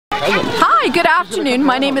Hi, good afternoon.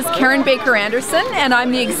 My name is Karen Baker Anderson and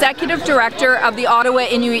I'm the Executive Director of the Ottawa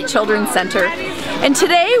Inuit Children's Centre. And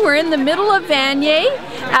today we're in the middle of Vanier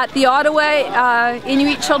at the Ottawa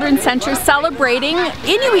Inuit Children's Centre celebrating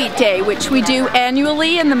Inuit Day, which we do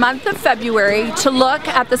annually in the month of February to look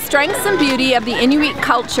at the strengths and beauty of the Inuit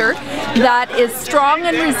culture that is strong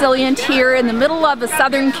and resilient here in the middle of a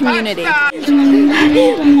southern community.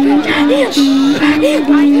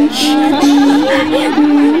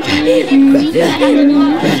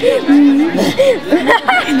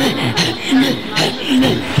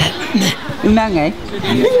 Ngay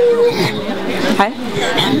Hả?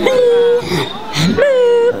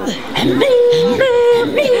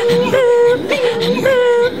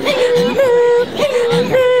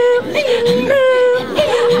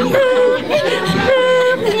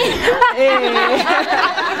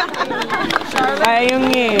 Ayun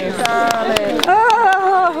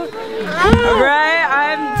right,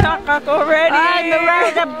 I'm stuck already.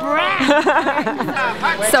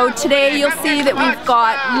 So today you'll see that we've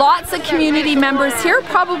got lots of community members here,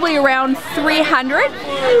 probably around 300.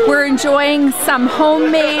 We're enjoying some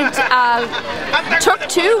homemade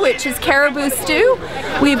tuktu, which is caribou stew.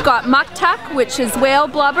 We've got muktuk, which is whale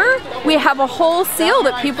blubber. We have a whole seal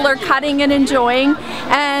that people are cutting and enjoying,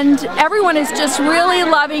 and everyone is just really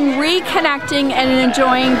loving reconnecting and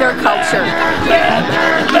enjoying their culture.